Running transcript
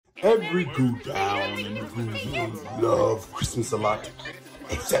Every goo down in the goo love Christmas a lot,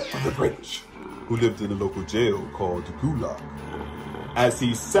 except for the Grinch, who lived in a local jail called the Gulag. As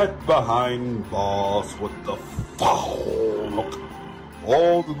he sat behind bars with the foul look,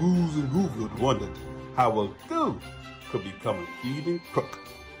 all the goos in Gooville wondered how a goo could become a thieving crook.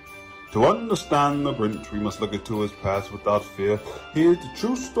 To understand the Grinch, we must look into his past without fear. Here's the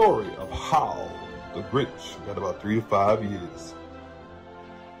true story of how the Grinch got about 3 to 5 years.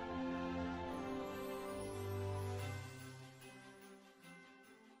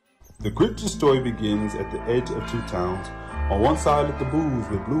 The Grinch's story begins at the edge of two towns. On one side lived the Boos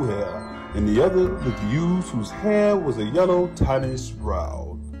with blue hair, and the other lived the Yous whose hair was a yellow, tannish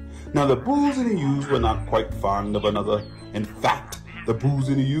brown. Now the Boos and the Yous were not quite fond of another. In fact, the Boos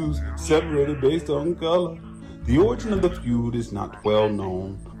and the Yous separated based on color. The origin of the feud is not well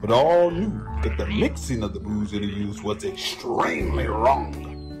known, but all knew that the mixing of the Boos and the Yous was extremely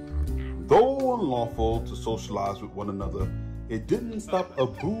wrong. Though unlawful to socialize with one another, it didn't stop a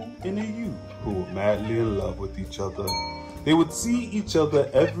Boo and a Ewe who were madly in love with each other. They would see each other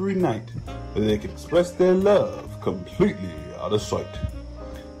every night, but they could express their love completely out of sight.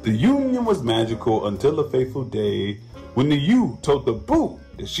 The union was magical until the fateful day when the Ewe told the Boo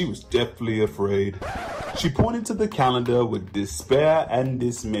that she was deathly afraid. She pointed to the calendar with despair and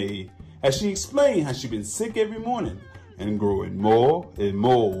dismay as she explained how she'd been sick every morning and growing more and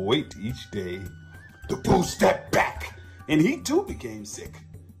more weight each day. The Boo stepped back, and he too became sick.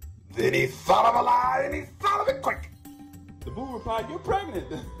 Then he thought of a lie, and he thought of it quick. The Boo replied, "You're pregnant."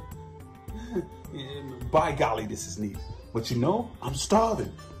 "By golly, this is neat. But you know, I'm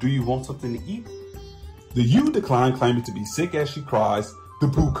starving. Do you want something to eat?" The Ewe declined, claiming to be sick as she cries. The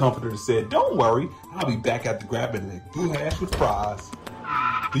Boo comforted her and said, "Don't worry, I'll be back after grabbing a Boo hash with fries."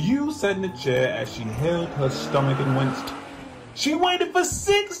 The Ewe sat in a chair as she held her stomach and winced. She waited for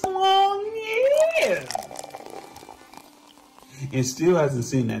 6 long years and still hasn't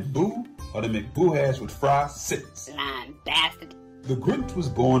seen that Boo or the McBoo hash with fries since. Lying bastard. The Grinch was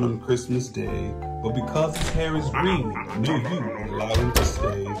born on Christmas Day, but because his hair is green, no Ewe would allow him to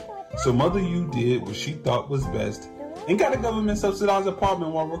stay. So Mother Ewe did what she thought was best and got a government-subsidized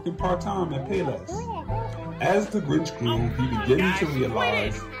apartment while working part-time at Payless. As the Grinch grew, he began to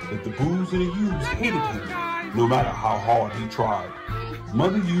realize that the Boos and the Ews hated him, no matter how hard he tried.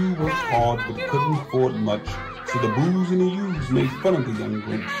 Mother Ewe worked hard but couldn't afford much, so the Boos and the Ews made fun of the young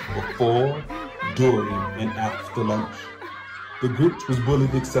Grinch before, during, and after lunch. The Grinch was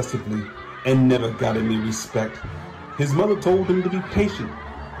bullied excessively and never got any respect. His mother told him to be patient,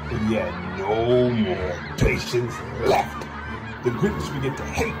 but he had no more patience left. The Grinch began to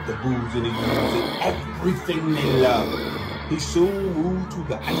hate the Boos and the Ews and everything they loved. He soon moved to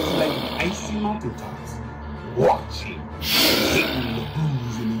the isolated, icy mountaintops, watching and hating the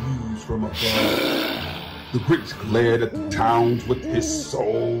Boos and the Ews from above. The Grinch glared at the towns with his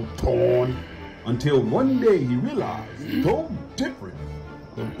soul torn, until one day he realized, though different,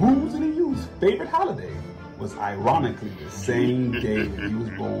 the Boos and the Ews' favorite holiday was ironically the same day that he was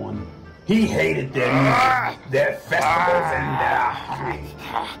born. He hated their music, their festivals, and their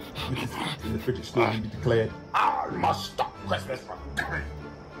with his feet in the frigid snow, he declared, "I must stop Christmas from coming."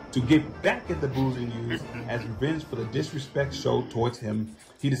 To get back at the Boos and Ews as revenge for the disrespect showed towards him,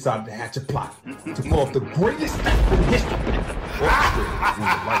 he decided to hatch a plot to pull off the greatest act in history. Orchestrated when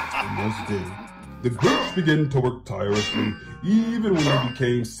the lights were most dim. The Grinch began to work tirelessly, even when he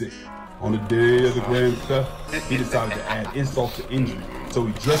became sick. On the day of the grand theft, he decided to add insult to injury, so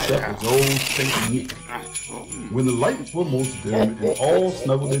he dressed up as old Saint Nick. When the lights were most dim and all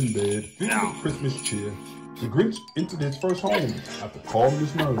snuggled in bed, filled with Christmas cheer, the Grinch entered his first home after calming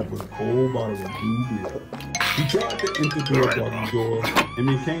his nerves with a cold bottle of blue beer. He tried to enter through a doggy door and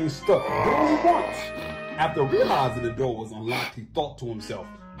became stuck only once. After realizing the door was unlocked, he thought to himself,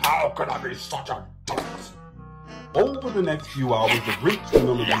 "How could I be such a dunce?" Over the next few hours, the Grinch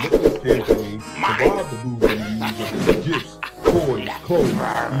remembered the littlest pantry to rob the Boos and the Ews of his gifts, toys, clothes,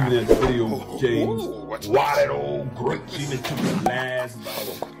 even as video games. Why that old Grinch even took the last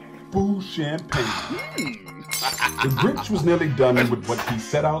bottle of Boo champagne. The Grinch was nearly done with what he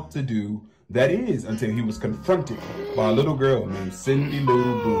set out to do. That is, until he was confronted by a little girl named Cindy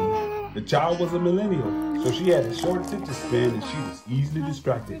Little Boo. The child was a millennial, so she had a short attention span and she was easily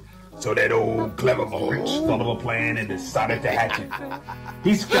distracted. So that old clever Grinch thought of a plan and decided to hatch it.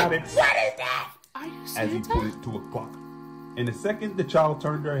 He shouted, "What is that?" as he pointed to a clock. In a second, the child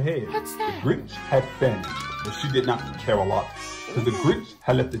turned her head. The Grinch had fancied, but she did not care a lot, because the Grinch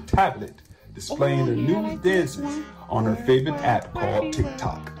had left a tablet displaying the new dances on her favorite app called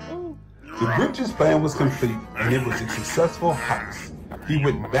TikTok. The Grinch's plan was complete, and it was a successful heist. he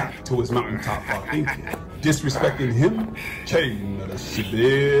went back to his mountaintop while thinking, disrespecting him came at a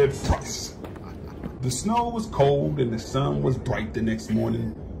severe price. The snow was cold and the sun was bright the next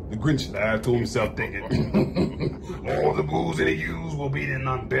morning. The Grinch laughed to himself, thinking, all the booze and the use will be an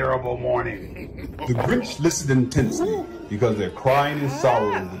unbearable morning. The Grinch listened intensely because their crying and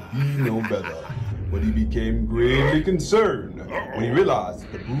sorrow would be no better. But he became gravely concerned when he realized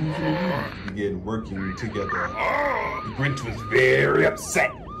that the booze and the use began working together. The Grinch was very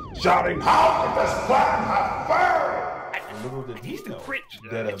upset, shouting, how could this plan have failed? Little did he know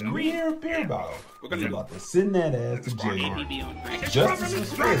that a mere beer bottle was about to send that ass to jail. Justice was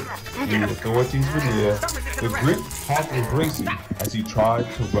swift, and the authorities were there. The Grinch talked embracing as he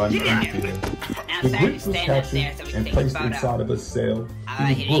tried to run in fear. The Grinch was captured and placed inside of a cell.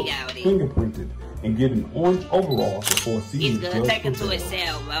 He was booked, fingerprinted, and given orange overalls before seeing He's gonna take him to his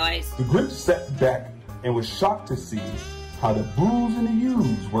cell, boys. The Grinch sat back and was shocked to see how the booze and the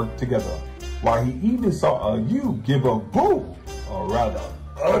use worked together. While he even saw a ewe give a boo, a rather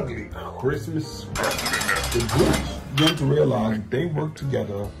ugly Christmas spread. The Grinch began to realize that they worked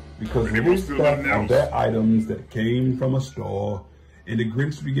together because of his theft of their items that came from a store, and the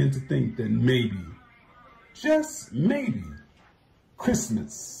Grinch began to think that maybe, just maybe,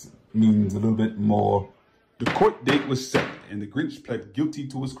 Christmas means a little bit more. The court date was set, and the Grinch pled guilty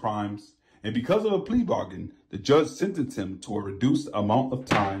to his crimes, and because of a plea bargain, the judge sentenced him to a reduced amount of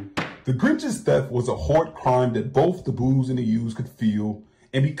time. The Grinch's theft was a horrid crime that both the boos and the ewes could feel,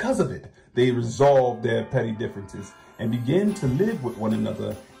 and because of it, they resolved their petty differences and began to live with one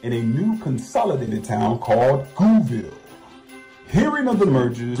another in a new consolidated town called Gooville. Hearing of the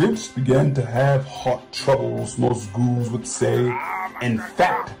merger, Grinch began to have heart troubles, most ghouls would say. In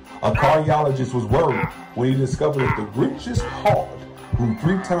fact, a cardiologist was worried when he discovered that the Grinch's heart grew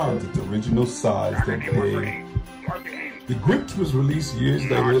 3 times its original size that day. The Grinch was released years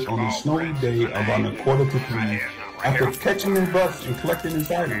later on a snowy day around 2:45 after catching his bus and collecting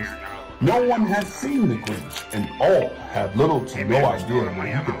his items. No one had seen the Grinch, and all had little to no idea what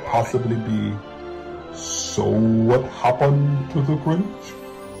he could possibly be. So what happened to the Grinch?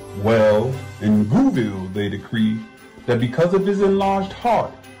 Well, in Gooville they decreed that because of his enlarged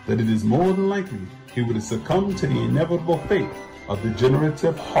heart, that it is more than likely he would have succumbed to the inevitable fate of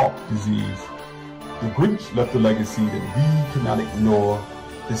degenerative heart disease. The Grinch left a legacy that we cannot ignore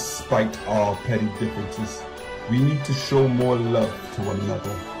despite our petty differences. We need to show more love to one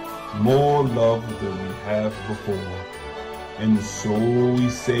another, more love than we have before. And so we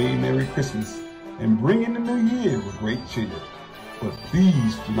say Merry Christmas and bring in the new year with great cheer. But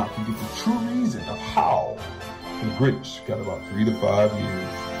please do not forget the true reason of how the Grinch got about 3 to 5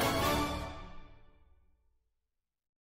 years.